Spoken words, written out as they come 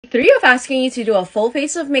3 of asking you to do a full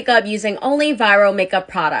face of makeup using only viral makeup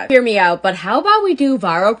products. Hear me out, but how about we do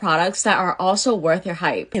viral products that are also worth your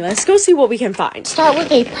hype? Okay, let's go see what we can find. Start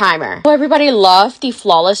with a primer. So everybody loved the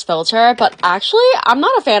Flawless filter, but actually I'm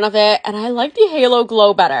not a fan of it and I like the Halo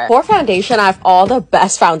Glow better. For foundation, I have all the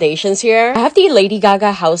best foundations here. I have the Lady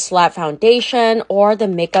Gaga House Lab foundation or the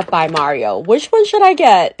Makeup by Mario. Which one should I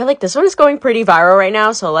get? I feel like this one is going pretty viral right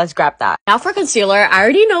now, so let's grab that. Now for concealer, I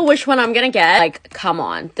already know which one I'm gonna get. Like, come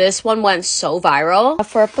on. This one went so viral.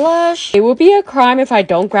 For blush, it would be a crime if I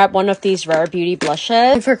don't grab one of these Rare Beauty blushes.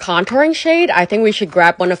 And for contouring shade, I think we should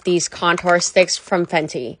grab one of these contour sticks from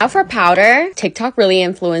Fenty. Now for powder, TikTok really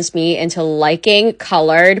influenced me into liking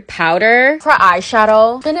colored powder. For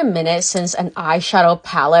eyeshadow, it's been a minute since an eyeshadow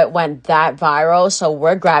palette went that viral, so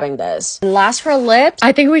we're grabbing this. And last for lips,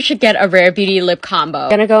 I think we should get a Rare Beauty lip combo.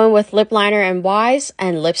 Gonna go in with lip liner in Wise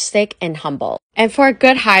and lipstick in Humble. And for a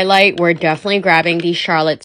good highlight, we're definitely grabbing the Charlotte